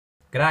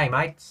G'day,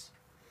 mates.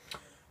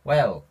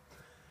 Well,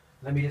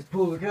 let me just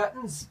pull the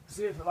curtains,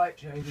 see if the light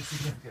changes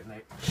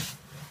significantly.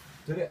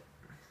 Did it?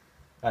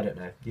 I don't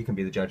know. You can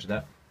be the judge of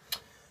that.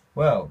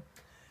 Well,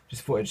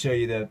 just thought I'd show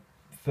you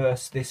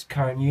this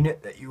current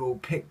unit that you all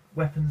pick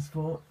weapons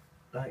for.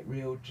 Like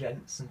real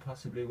gents and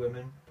possibly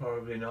women.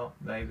 Probably not,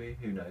 maybe,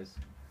 who knows.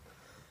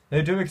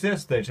 They do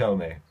exist, they tell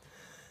me.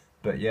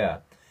 But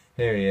yeah,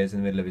 here he is in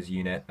the middle of his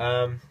unit.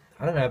 I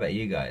don't know about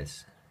you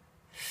guys.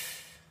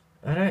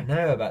 I don't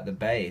know about the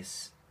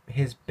base.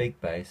 His big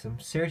base. I'm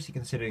seriously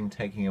considering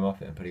taking him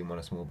off it and putting him on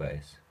a small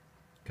base.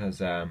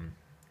 Because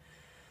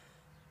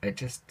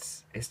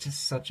it's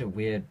just such a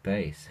weird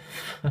base.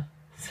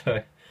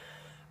 So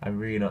I'm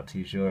really not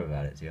too sure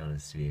about it, to be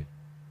honest with you.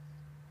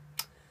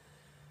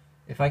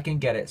 If I can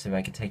get it so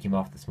I can take him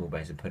off the small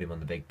base and put him on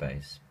the big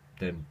base,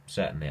 then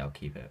certainly I'll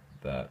keep it.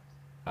 But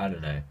I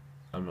don't know.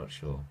 I'm not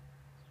sure.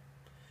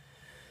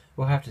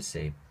 We'll have to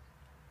see.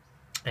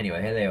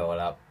 Anyway, here they are all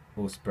up,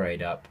 all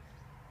sprayed up.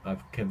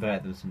 I've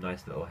converted them some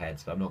nice little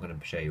heads, but I'm not going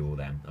to show you all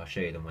them. I'll show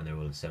you them when they're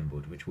all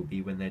assembled, which will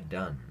be when they're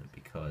done,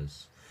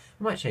 because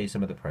I might show you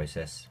some of the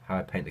process, how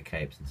I paint the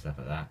capes and stuff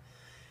like that.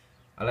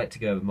 I like to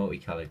go with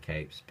multicoloured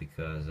capes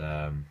because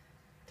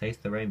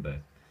taste the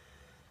rainbow.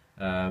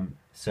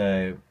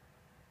 So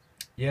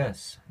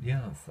yes,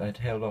 I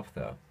tailed off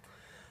though.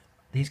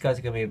 These guys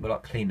are going to be a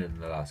lot cleaner than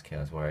the last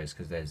Chaos Warriors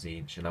because they're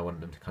Siege, and I want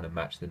them to kind of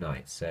match the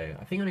Knights. So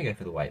I think I'm going to go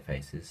for the white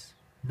faces.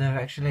 No,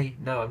 actually,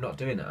 no, I'm not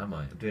doing that, am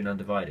I? I'm doing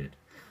Undivided.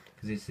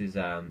 Because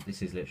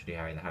this is literally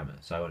Harry the Hammer.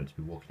 So I want it to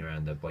be walking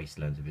around the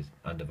wastelands of his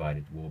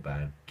undivided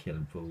warband,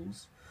 killing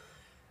fools.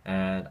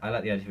 And I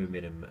like the idea of him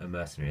being a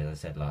mercenary, as I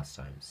said last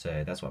time.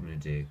 So that's what I'm going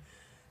to do.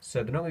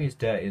 So they're not going to be as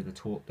dirty as the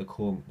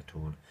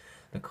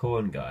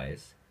corn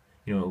guys.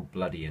 You know, all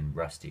bloody and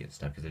rusty and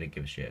stuff because they didn't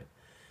give a shit.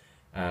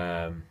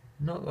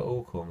 Not that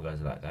all corn guys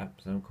are like that.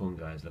 Some corn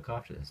guys look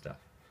after their stuff.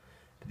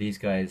 But these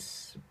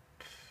guys,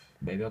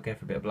 maybe I'll go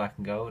for a bit of black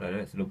and gold. I know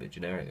it's a little bit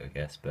generic, I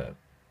guess, but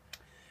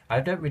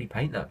I don't really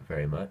paint that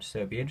very much, so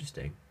it'll be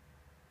interesting.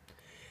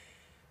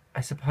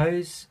 I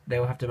suppose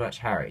they'll have to match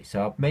Harry,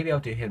 so maybe I'll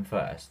do him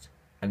first,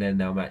 and then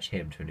they'll match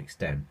him to an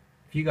extent.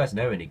 If you guys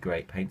know any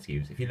great paint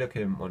schemes, if you look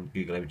at them on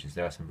Google Images,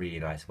 there are some really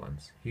nice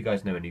ones. If you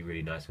guys know any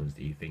really nice ones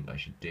that you think I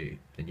should do,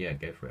 then yeah,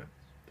 go for it.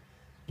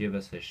 Give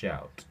us a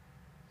shout.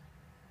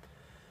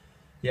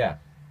 Yeah,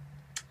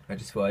 I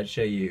just thought I'd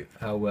show you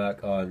how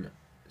work on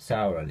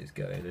Sauron is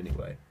going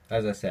anyway.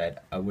 As I said,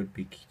 I would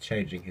be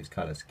changing his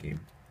colour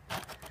scheme.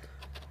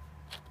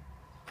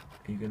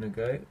 Are you gonna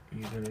go? Are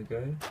you gonna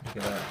go? Look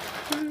at that.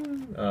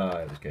 Oh,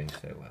 it was going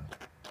so well.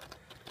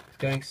 It's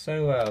going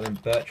so well,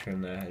 and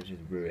Bertram there has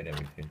just ruined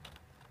everything.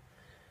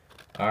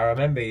 I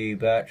remember you,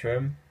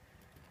 Bertram.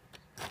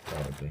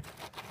 Probably.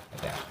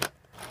 I doubt it.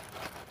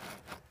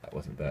 That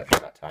wasn't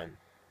Bertram that time.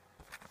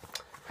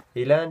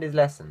 He learned his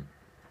lesson.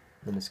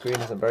 And the screen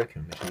isn't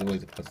broken, which is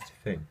always a positive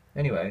thing.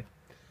 Anyway,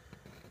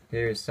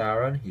 here is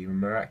Sauron. He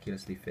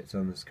miraculously fits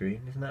on the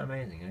screen. Isn't that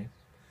amazing, eh?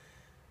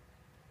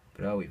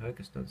 But are we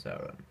focused on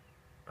Sauron?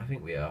 I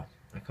think we are.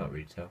 I can't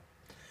really tell.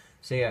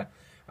 So yeah,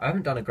 I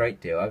haven't done a great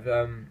deal. I've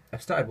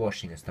started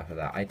washing and stuff like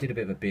that. I did a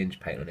bit of a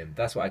binge paint on him.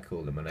 That's what I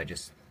call them. And I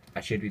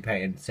should be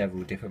painting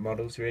several different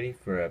models really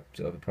for a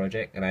sort of a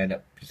project. And I end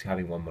up just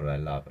having one model I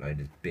love and I'm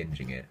just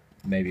binging it.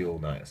 Maybe all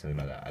night or something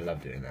like that. I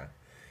love doing that.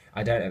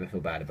 I don't ever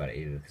feel bad about it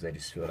either because I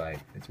just feel like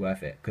it's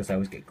worth it because I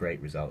always get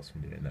great results from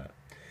doing that.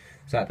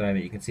 So at the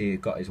moment you can see he's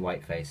got his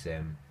white face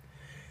in.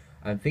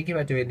 I'm thinking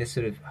about doing this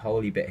sort of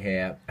holy bit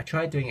here. I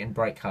tried doing it in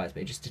bright colours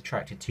but it just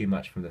detracted too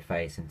much from the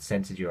face and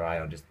centred your eye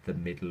on just the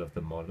middle of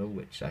the model,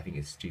 which I think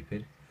is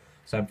stupid.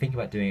 So I'm thinking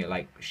about doing it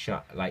like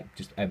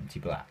just empty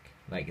black,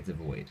 like it's a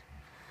void.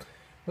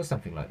 Or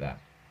something like that.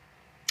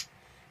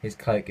 His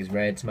cloak is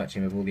red to match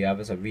him with all the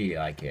others. I really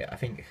like it. I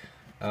think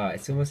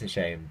it's almost a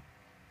shame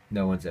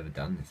no one's ever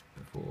done this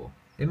before,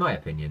 in my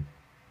opinion.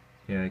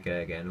 Here I go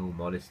again, all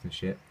modest and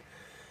shit.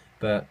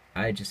 But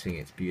I just think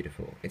it's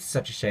beautiful. It's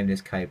such a shame this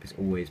cape is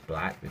always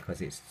black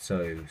because it's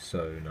so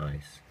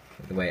nice.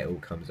 The way it all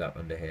comes up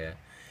under here.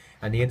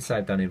 And the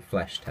inside done in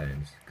flesh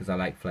tones, because I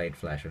like flayed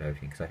flesh and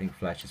everything, because I think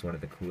flesh is one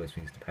of the coolest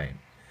things to paint.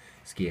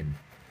 Skin.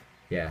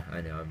 Yeah,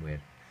 I know, I'm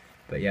weird.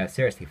 But yeah,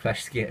 seriously,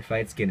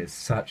 flayed skin is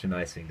such a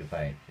nice thing to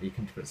paint. You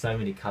can put so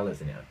many colours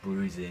in it, like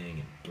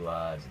bruising and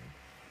blood.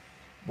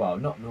 Well,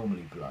 not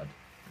normally blood.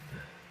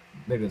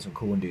 Maybe on some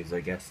corn dudes, I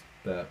guess.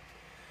 But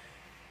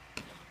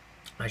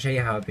I'll show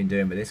you how I've been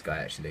doing with this guy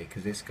actually,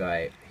 because this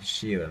guy, his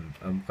shield,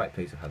 I'm quite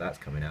pleased with how that's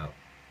coming out.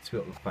 It's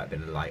got quite a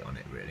bit of light on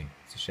it, really.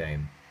 It's a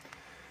shame.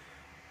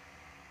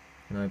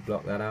 Can I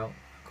block that out?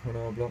 Can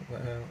I block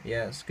that out?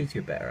 Yeah, it gives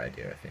you a better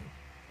idea, I think.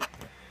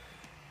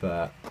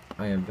 But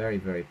I am very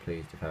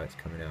pleased with how it's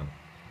coming out.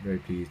 Very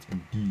pleased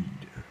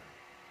indeed.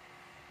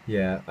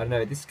 Yeah, I don't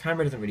know. This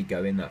camera doesn't really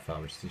go in that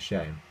far, which is a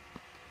shame.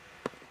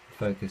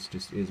 Focus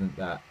just isn't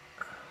that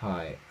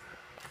high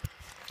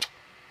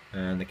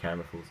and the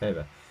camera falls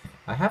over.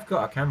 I have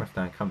got a camera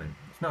stand coming.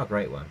 It's not a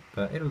great one,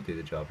 but it'll do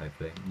the job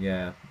hopefully.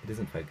 Yeah, it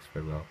doesn't focus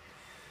very well.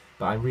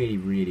 But I'm really,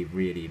 really,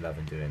 really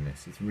loving doing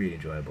this. It's really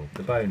enjoyable.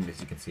 The bone,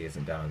 as you can see,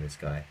 isn't down on this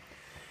guy.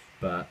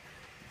 But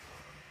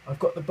I've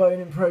got the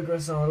bone in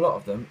progress on a lot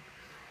of them.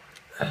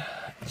 The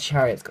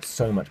chariot's got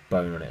so much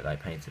bone on it that I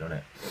painted on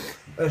it.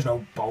 There's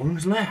no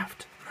bones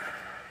left.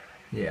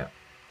 Yeah.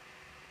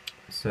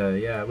 So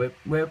yeah, we're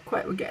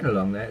getting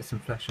along there. There's some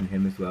flesh on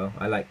him as well.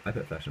 I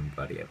put flesh on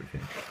bloody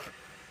everything.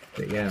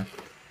 But yeah,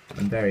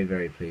 I'm very,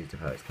 very pleased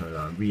with how it's coming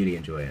along. I'm really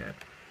enjoying it.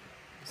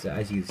 So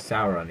as you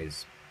Sauron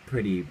is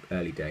pretty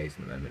early days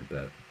at the moment,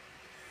 but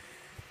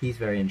he's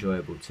very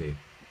enjoyable too.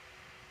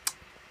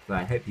 So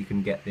I hope you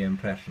can get the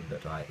impression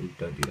that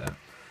don't do that.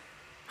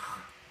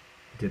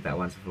 I did that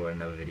once before in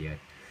another video.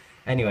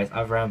 Anyways,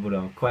 I've rambled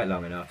on quite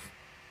long enough.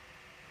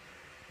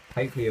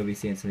 Hopefully you'll be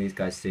seeing some of these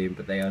guys soon,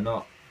 but they are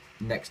not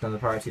next on the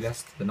priority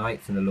list. The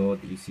Knights and the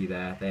Lord that you see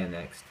there, they are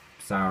next.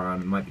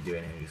 Sauron might be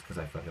doing it just because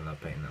I fucking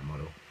love painting that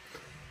model.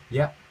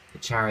 Yep, the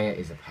chariot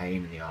is a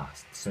pain in the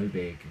arse. It's so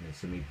big and there's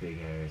so many big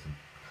areas of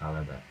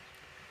colour, but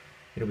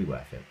it'll be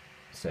worth it.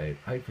 So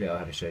hopefully I'll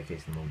have a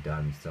showcase of them all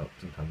done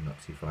sometime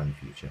not too far in the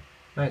future.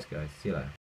 Thanks guys, see you later.